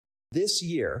This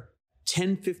year,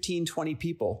 10, 15, 20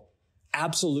 people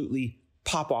absolutely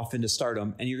pop off into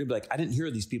stardom. And you're going to be like, I didn't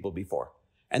hear these people before.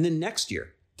 And then next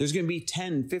year, there's going to be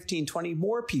 10, 15, 20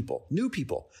 more people, new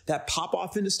people that pop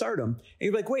off into stardom. And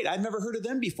you're like, wait, I've never heard of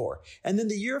them before. And then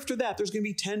the year after that, there's going to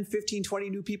be 10, 15, 20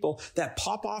 new people that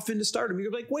pop off into stardom. You're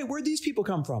like, wait, where'd these people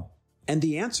come from? And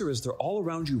the answer is they're all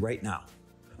around you right now.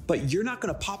 But you're not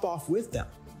going to pop off with them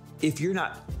if you're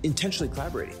not intentionally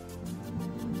collaborating.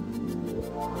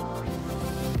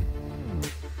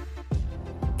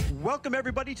 Welcome,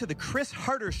 everybody, to the Chris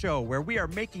Harder Show, where we are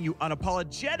making you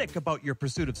unapologetic about your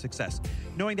pursuit of success,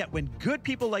 knowing that when good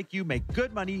people like you make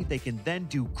good money, they can then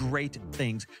do great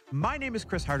things. My name is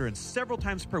Chris Harder, and several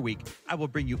times per week, I will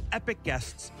bring you epic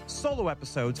guests, solo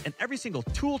episodes, and every single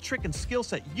tool, trick, and skill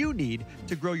set you need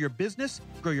to grow your business,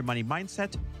 grow your money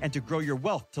mindset, and to grow your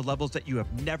wealth to levels that you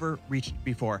have never reached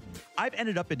before. I've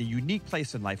ended up in a unique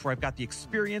place in life where I've got the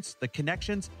experience, the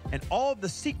connections, and all of the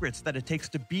secrets that it takes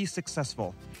to be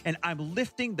successful. And I'm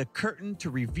lifting the curtain to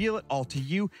reveal it all to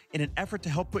you in an effort to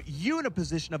help put you in a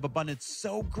position of abundance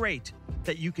so great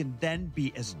that you can then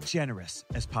be as generous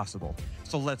as possible.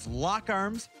 So let's lock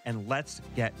arms and let's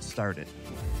get started.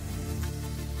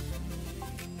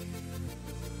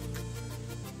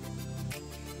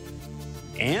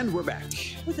 And we're back.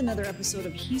 With another episode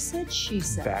of He Said, She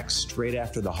Said. Back straight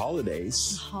after the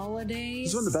holidays. Holidays.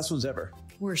 This is one of the best ones ever.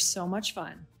 Were so much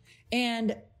fun.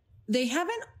 And they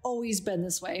haven't always been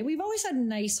this way. We've always had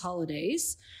nice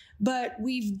holidays, but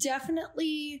we've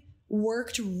definitely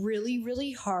worked really,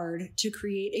 really hard to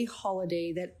create a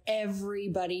holiday that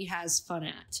everybody has fun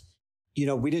at. You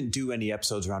know, we didn't do any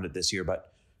episodes around it this year,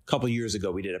 but a couple of years ago,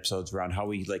 we did episodes around how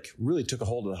we really took a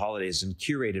hold of the holidays and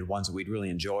curated ones that we'd really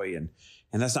enjoy. And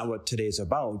that's not what today's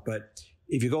about. But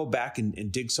if you go back and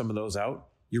dig some of those out,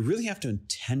 you really have to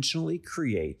intentionally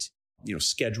create,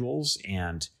 schedules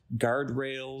and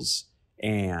guardrails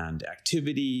and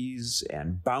activities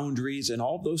and boundaries and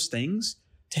all those things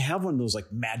to have one of those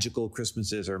magical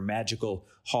Christmases or magical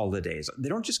holidays. They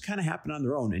don't just kind of happen on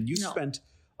their own. And you spent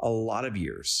a lot of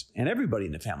years, and everybody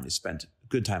in the family spent a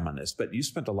good time on this, but you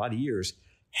spent a lot of years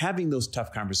having those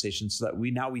tough conversations so that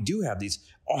we do have these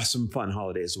awesome, fun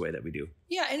holidays the way that we do.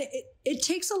 Yeah. And it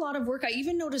takes a lot of work. I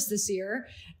even noticed this year,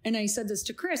 and I said this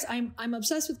to Chris, I'm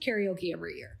obsessed with karaoke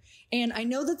every year. And I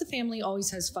know that the family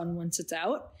always has fun once it's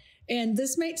out. And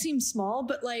this might seem small,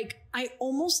 but I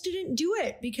almost didn't do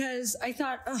it because I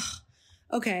thought,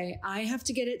 okay, I have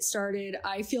to get it started.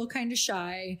 I feel kind of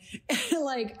shy.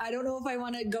 I don't know if I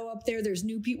want to go up there. There's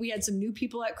new people. We had some new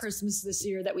people at Christmas this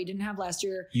year that we didn't have last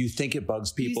year. You think it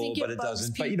bugs people, but it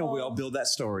doesn't. People. But we all build that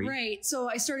story. Right. So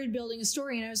I started building a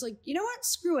story and I was like, you know what?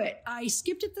 Screw it. I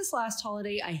skipped it this last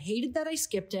holiday. I hated that I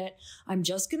skipped it. I'm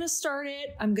just going to start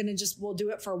it. We'll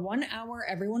do it for 1 hour.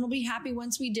 Everyone will be happy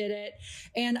once we did it.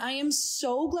 And I am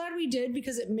so glad we did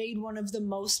because it made one of the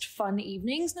most fun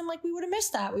evenings. And I'm like, we would have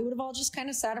missed that. We would have all just kind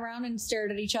of sat around and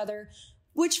stared at each other,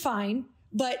 which fine.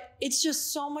 But it's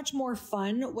just so much more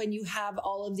fun when you have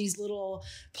all of these little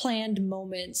planned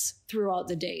moments throughout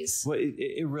the days. Well,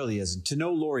 it really is. And to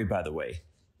know Lori, by the way,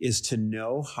 is to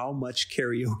know how much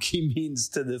karaoke means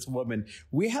to this woman.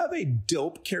 We have a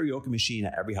dope karaoke machine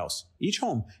at every house. Each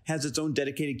home has its own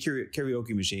dedicated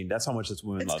karaoke machine. That's how much this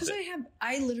woman loves it.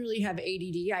 I literally have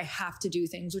ADD. I have to do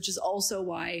things, which is also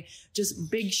why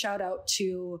just big shout out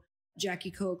to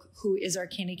Jackie Koch, who is our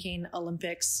Candy Cane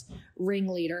Olympics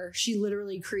ringleader. She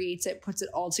literally creates it, puts it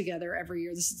all together every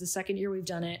year. This is the second year we've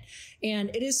done it.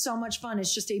 And it is so much fun.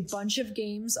 It's just a bunch of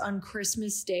games on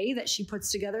Christmas Day that she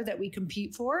puts together that we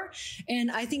compete for.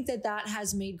 And I think that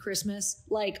has made Christmas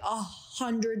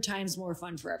 100 times more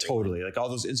fun for everyone. Totally. All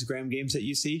those Instagram games that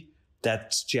you see,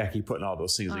 that's Jackie putting all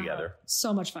those things together.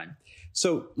 So much fun.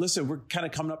 So listen, we're kind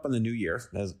of coming up on the new year,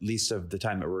 at least of the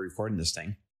time that we're recording this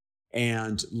thing.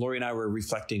 And Lori and I were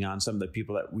reflecting on some of the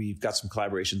people that we've got some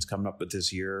collaborations coming up with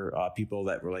this year. People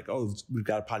that were like, oh, we've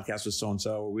got a podcast with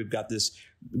so-and-so, or we've got this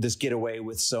getaway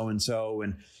with so-and-so.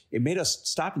 And it made us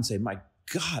stop and say, my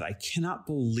God, I cannot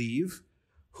believe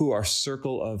who our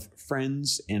circle of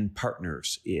friends and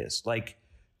partners is.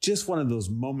 Just one of those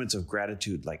moments of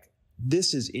gratitude.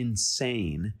 This is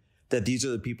insane that these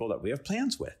are the people that we have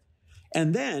plans with.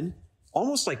 And then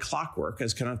almost like clockwork, I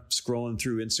was kind of scrolling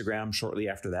through Instagram shortly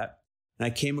after that. And I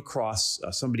came across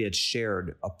somebody had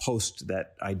shared a post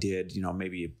that I did,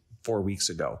 maybe 4 weeks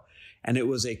ago. And it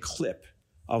was a clip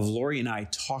of Lori and I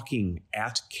talking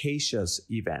at Keisha's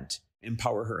event,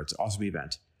 Empower Her. It's an awesome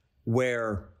event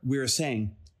where we were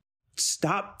saying,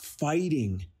 stop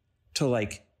fighting to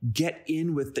get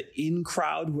in with the in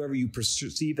crowd, whoever you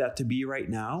perceive that to be right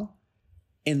now,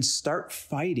 and start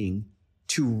fighting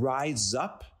to rise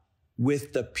up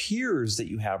with the peers that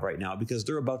you have right now, because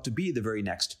they're about to be the very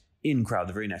next in crowd,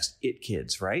 the very next it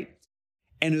kids, right?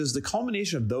 And it was the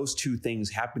culmination of those two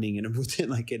things happening within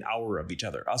like an hour of each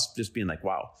other. Us just being like,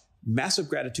 wow, massive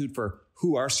gratitude for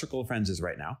who our circle of friends is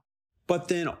right now. But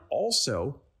then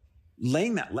also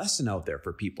laying that lesson out there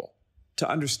for people to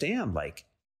understand, like,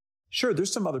 sure,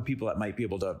 there's some other people that might be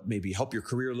able to maybe help your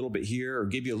career a little bit here or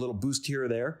give you a little boost here or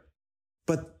there.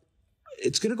 But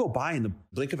it's going to go by in the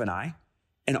blink of an eye.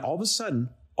 And all of a sudden,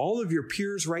 all of your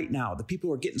peers right now, the people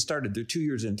who are getting started, they're 2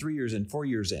 years in, 3 years in, 4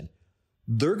 years in,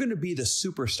 they're going to be the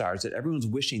superstars that everyone's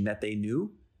wishing that they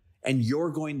knew. And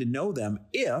you're going to know them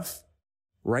if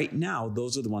right now,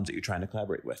 those are the ones that you're trying to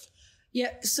collaborate with. Yeah.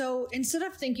 So instead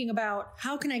of thinking about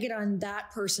how can I get on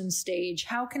that person's stage?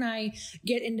 How can I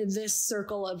get into this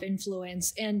circle of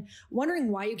influence? And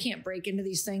wondering why you can't break into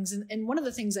these things. And one of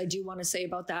the things I do want to say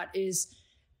about that is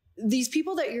these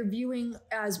people that you're viewing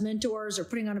as mentors or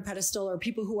putting on a pedestal or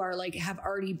people who are like have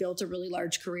already built a really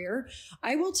large career.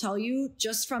 I will tell you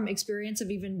just from experience of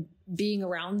even being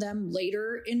around them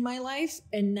later in my life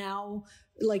and now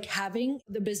like having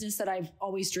the business that I've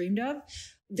always dreamed of,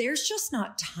 there's just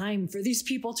not time for these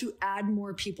people to add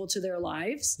more people to their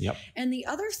lives. Yep. And the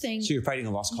other thing. So you're fighting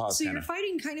a lost cause. So you're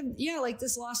fighting kind of, like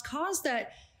this lost cause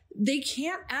that they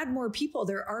can't add more people.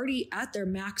 They're already at their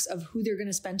max of who they're going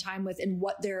to spend time with and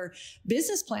what their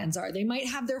business plans are. They might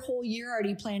have their whole year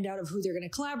already planned out of who they're going to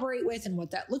collaborate with and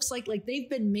what that looks like. Like they've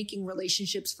been making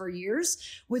relationships for years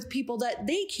with people that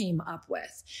they came up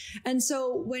with. And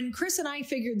so when Chris and I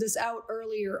figured this out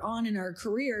earlier on in our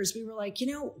careers, we were like,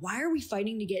 why are we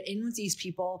fighting to get in with these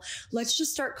people? Let's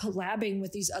just start collabing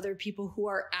with these other people who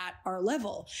are at our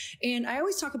level. And I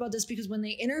always talk about this because when they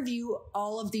interview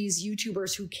all of these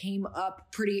YouTubers who came up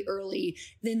pretty early,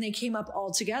 then they came up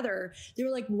all together. They were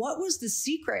like, what was the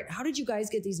secret? How did you guys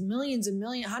get these millions and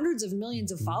hundreds of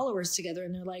millions of followers together?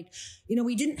 And they're like,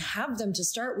 we didn't have them to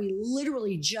start. We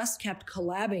literally just kept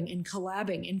collabing and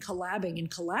collabing and collabing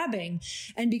and collabing.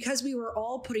 And because we were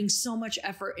all putting so much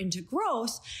effort into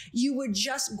growth, you would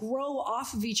just grow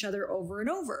off of each other over and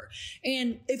over.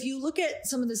 And if you look at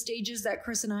some of the stages that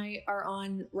Chris and I are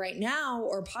on right now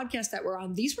or podcasts that we're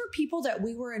on, these were people that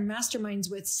we were in masterminds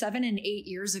with 7 and 8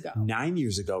 years ago. 9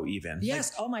 years ago, even.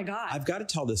 Yes. Oh my God. I've got to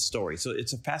tell this story. So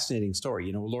it's a fascinating story.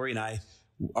 Lori and I,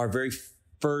 our very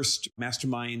first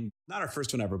mastermind, not our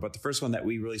first one ever, but the first one that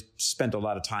we really spent a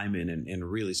lot of time in and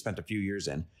really spent a few years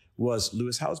in was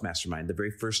Lewis Howe's mastermind, the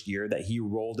very first year that he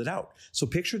rolled it out. So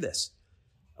picture this.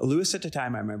 Lewis at the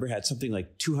time, I remember, had something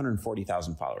like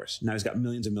 240,000 followers. Now he's got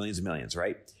millions and millions and millions,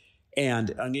 right? And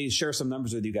I'm going to share some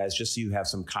numbers with you guys just so you have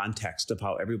some context of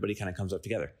how everybody kind of comes up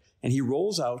together. And he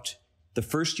rolls out the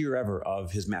first year ever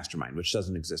of his mastermind, which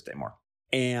doesn't exist anymore,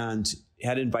 and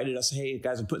had invited us, hey,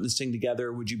 guys, I'm putting this thing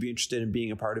together. Would you be interested in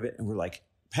being a part of it? And we're like,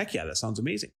 heck yeah, that sounds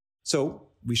amazing. So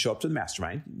we show up to the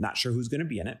mastermind, not sure who's going to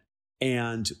be in it.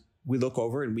 And we look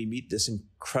over and we meet this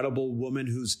incredible woman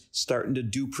who's starting to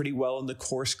do pretty well in the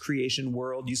course creation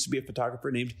world, used to be a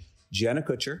photographer named Jenna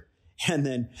Kutcher. And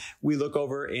then we look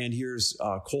over and here's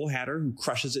Cole Hatter, who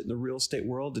crushes it in the real estate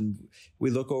world. And we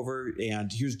look over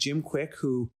and here's Jim Quick,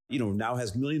 who, now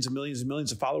has millions and millions and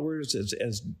millions of followers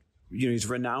as he's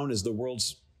renowned as the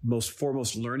world's most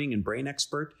foremost learning and brain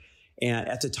expert. And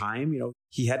at the time,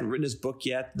 he hadn't written his book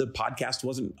yet. The podcast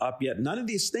wasn't up yet. None of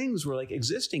these things were like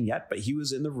existing yet, but he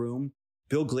was in the room.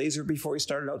 Bill Glazer, before he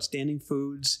started Outstanding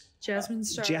Foods. Jasmine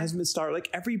Star. Like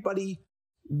everybody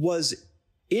was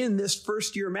in this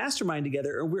first year mastermind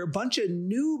together. And we're a bunch of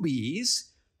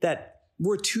newbies that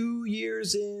were 2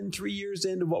 years in, 3 years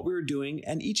into what we were doing.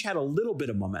 And each had a little bit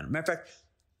of momentum. Matter of fact,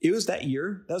 it was that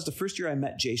year. That was the first year I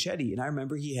met Jay Shetty. And I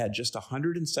remember he had just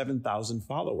 107,000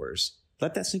 followers.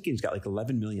 Let that sink in. He's got like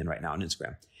 11 million right now on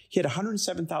Instagram. He had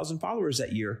 107,000 followers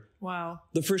that year. Wow.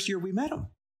 The first year we met him.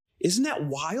 Isn't that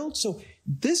wild? So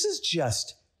this is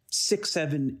just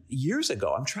 6-7 years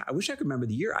ago. I wish I could remember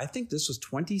the year. I think this was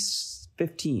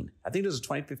 2015. I think this was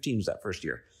 2015 was that first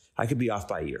year. I could be off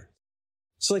by a year.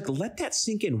 So let that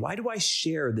sink in. Why do I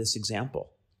share this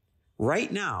example?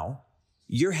 Right now,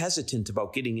 you're hesitant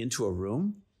about getting into a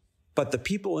room, but the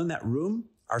people in that room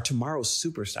are tomorrow's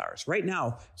superstars. Right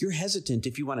now, you're hesitant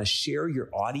if you want to share your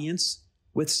audience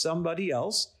with somebody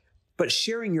else, but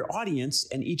sharing your audience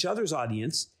and each other's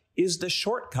audience is the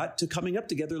shortcut to coming up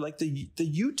together, like the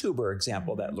YouTuber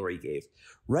example that Lori gave.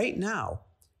 Right now,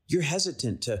 you're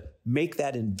hesitant to make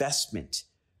that investment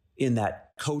in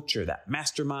that coach or that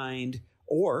mastermind,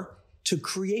 or to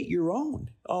create your own.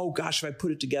 Oh gosh, if I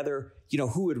put it together,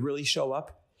 who would really show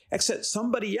up? Except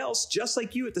somebody else, just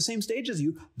like you at the same stage as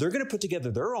you, they're going to put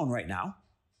together their own right now.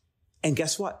 And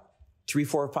guess what? 3,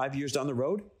 4, or 5 years down the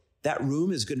road, that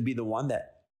room is going to be the one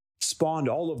that spawned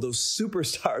all of those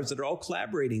superstars that are all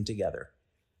collaborating together.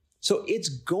 So it's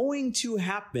going to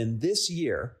happen this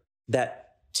year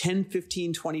that 10,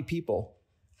 15, 20 people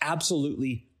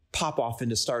absolutely pop off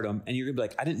into stardom. And you're going to be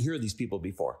like, I didn't hear of these people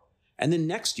before. And then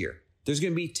next year, there's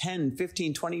going to be 10,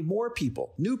 15, 20 more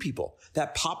people, new people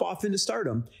that pop off into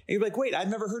stardom. And you're like, wait, I've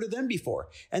never heard of them before.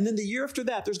 And then the year after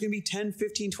that, there's going to be 10,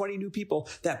 15, 20 new people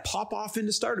that pop off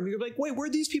into stardom. You're like, wait,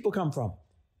 where'd these people come from?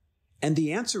 And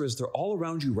the answer is they're all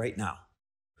around you right now.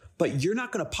 But you're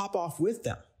not going to pop off with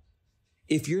them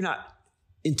if you're not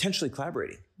intentionally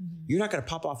collaborating. Mm-hmm. You're not going to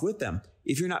pop off with them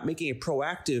if you're not making a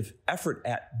proactive effort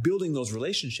at building those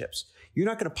relationships. You're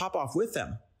not going to pop off with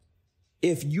them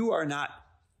if you are not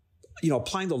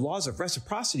applying the laws of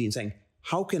reciprocity and saying,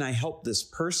 how can I help this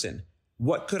person?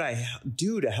 What could I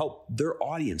do to help their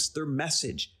audience, their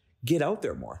message get out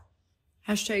there more?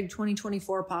 Hashtag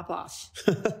 2024 pop off.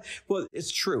 Well,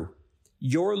 it's true.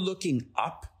 You're looking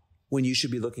up when you should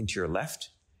be looking to your left,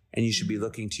 and you should be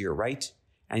looking to your right,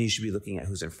 and you should be looking at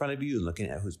who's in front of you and looking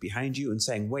at who's behind you and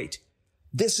saying, wait,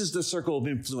 this is the circle of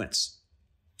influence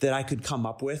that I could come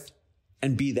up with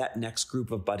and be that next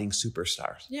group of budding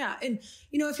superstars. Yeah. And,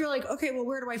 if you're like, okay, well,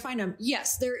 where do I find them?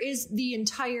 Yes, there is the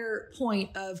entire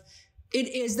point of it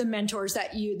is the mentors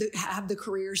that have the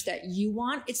careers that you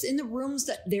want. It's in the rooms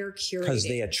that they're curating. Because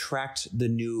they attract the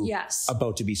new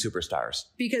about to be superstars.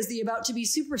 Because the about to be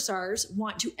superstars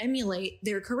want to emulate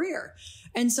their career.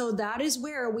 And so that is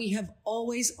where we have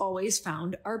always, always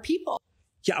found our people.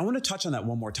 Yeah, I want to touch on that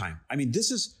one more time. I mean,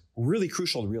 this is really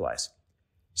crucial to realize.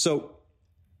 So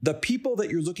the people that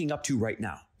you're looking up to right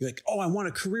now, you're like, oh, I want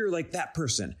a career like that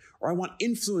person, or I want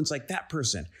influence like that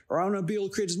person, or I want to be able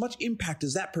to create as much impact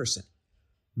as that person.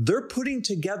 They're putting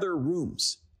together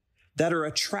rooms that are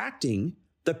attracting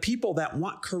the people that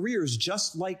want careers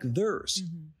just like theirs.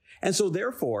 Mm-hmm. And so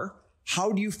therefore,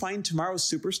 how do you find tomorrow's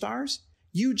superstars?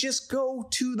 You just go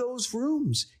to those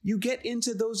rooms. You get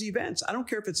into those events. I don't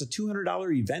care if it's a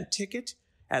 $200 event ticket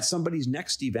at somebody's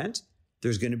next event.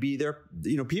 There's going to be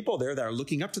people there that are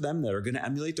looking up to them that are going to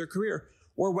emulate their career,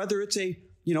 or whether it's a,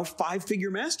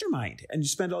 5-figure mastermind and you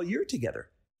spend all year together.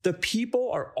 The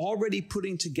people are already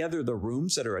putting together the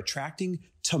rooms that are attracting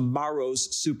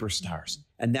tomorrow's superstars.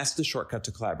 And that's the shortcut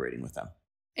to collaborating with them.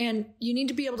 And you need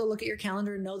to be able to look at your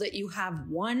calendar and know that you have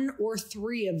 1 or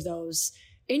 3 of those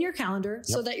in your calendar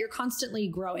so that you're constantly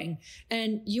growing.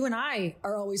 And you and I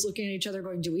are always looking at each other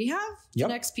going, do we have the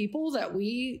next people that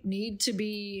we need to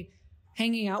be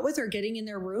hanging out with or getting in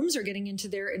their rooms or getting into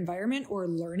their environment or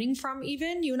learning from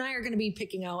even? You and I are going to be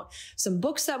picking out some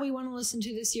books that we want to listen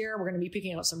to this year. We're going to be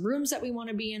picking out some rooms that we want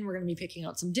to be in. We're going to be picking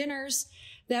out some dinners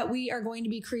that we are going to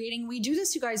be creating. We do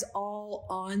this, you guys, all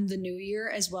on the new year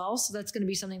as well. So that's going to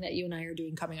be something that you and I are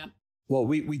doing coming up. Well,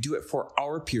 we do it for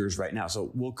our peers right now.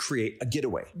 So we'll create a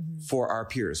getaway for our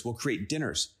peers. We'll create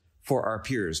dinners for our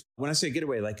peers. When I say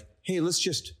getaway, like, hey, let's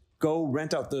just go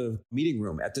rent out the meeting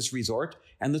room at this resort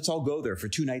and let's all go there for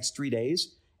 2 nights, 3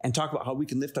 days and talk about how we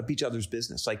can lift up each other's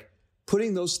business. Like,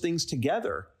 putting those things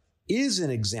together is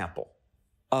an example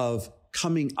of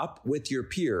coming up with your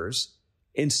peers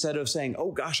instead of saying,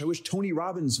 oh gosh, I wish Tony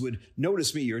Robbins would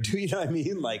notice me, or do you know what I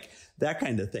mean? Like that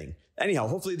kind of thing. Anyhow,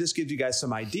 hopefully this gives you guys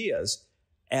some ideas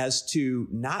as to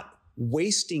not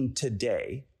wasting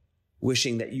today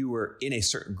wishing that you were in a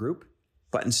certain group,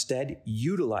 but instead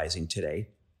utilizing today,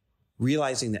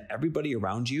 realizing that everybody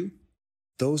around you,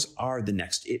 those are the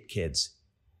next it kids.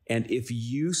 And if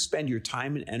you spend your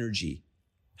time and energy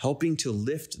helping to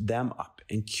lift them up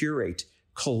and curate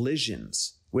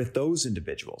collisions with those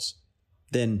individuals,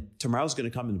 then tomorrow's going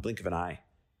to come in the blink of an eye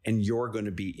and you're going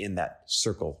to be in that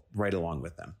circle right along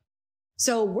with them.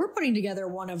 So we're putting together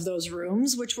one of those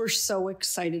rooms, which we're so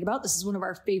excited about. This is one of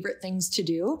our favorite things to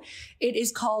do. It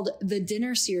is called the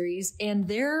Dinner Series, and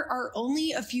there are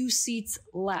only a few seats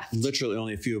left. Literally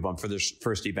only a few of them for this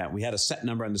first event. We had a set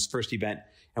number on this first event,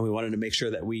 and we wanted to make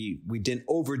sure that we didn't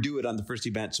overdo it on the first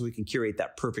event so we can curate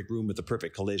that perfect room with the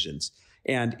perfect collisions.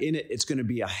 And in it, it's going to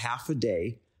be a half a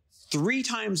day, 3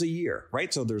 times a year,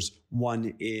 right? So there's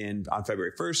one on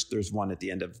February 1st, there's one at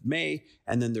the end of May,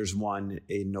 and then there's one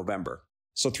in November.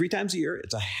 So 3 times a year,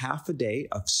 it's a half a day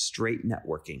of straight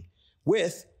networking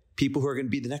with people who are going to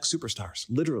be the next superstars,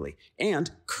 literally, and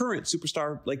current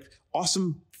superstar, like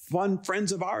awesome, fun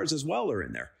friends of ours as well are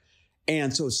in there.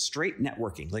 And so straight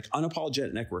networking, like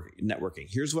unapologetic networking.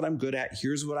 Here's what I'm good at.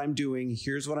 Here's what I'm doing.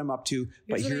 Here's what I'm up to.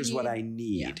 But here's what I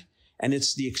need. Yeah. And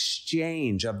it's the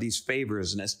exchange of these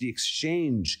favors, and it's the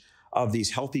exchange of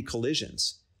these healthy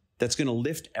collisions that's going to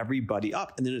lift everybody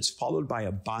up. And then it's followed by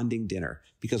a bonding dinner,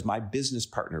 because my business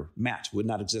partner, Matt, would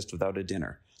not exist without a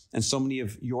dinner. And so many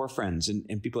of your friends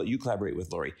and people that you collaborate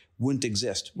with, Lori, wouldn't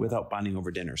exist without bonding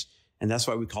over dinners. And that's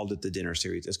why we called it the dinner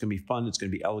series. It's going to be fun. It's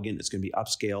going to be elegant. It's going to be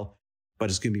upscale, but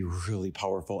it's going to be really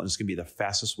powerful. And it's going to be the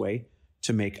fastest way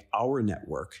to make our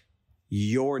network,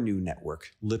 your new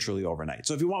network, literally overnight.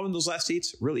 So if you want one of those last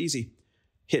seats, real easy.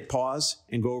 Hit pause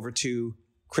and go over to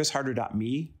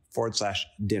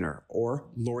chrisharder.me/dinner or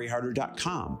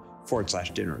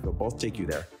loriharder.com/dinner. They'll both take you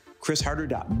there.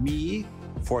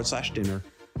 chrisharder.me/dinner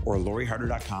or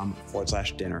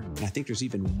loriharder.com/dinner. And I think there's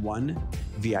even one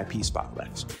VIP spot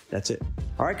left. That's it.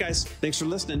 All right, guys. Thanks for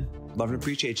listening. Love and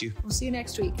appreciate you. We'll see you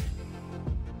next week.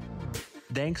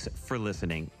 Thanks for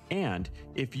listening. And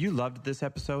if you loved this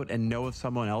episode and know of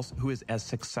someone else who is as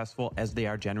successful as they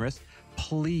are generous,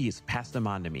 please pass them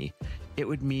on to me. It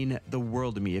would mean the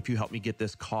world to me if you help me get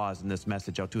this cause and this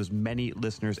message out to as many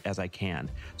listeners as I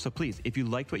can. So please, if you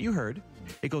liked what you heard,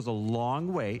 it goes a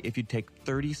long way if you take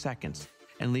 30 seconds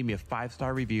and leave me a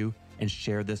 5-star review and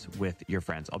share this with your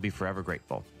friends. I'll be forever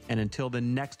grateful. And until the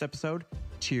next episode,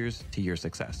 cheers to your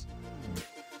success.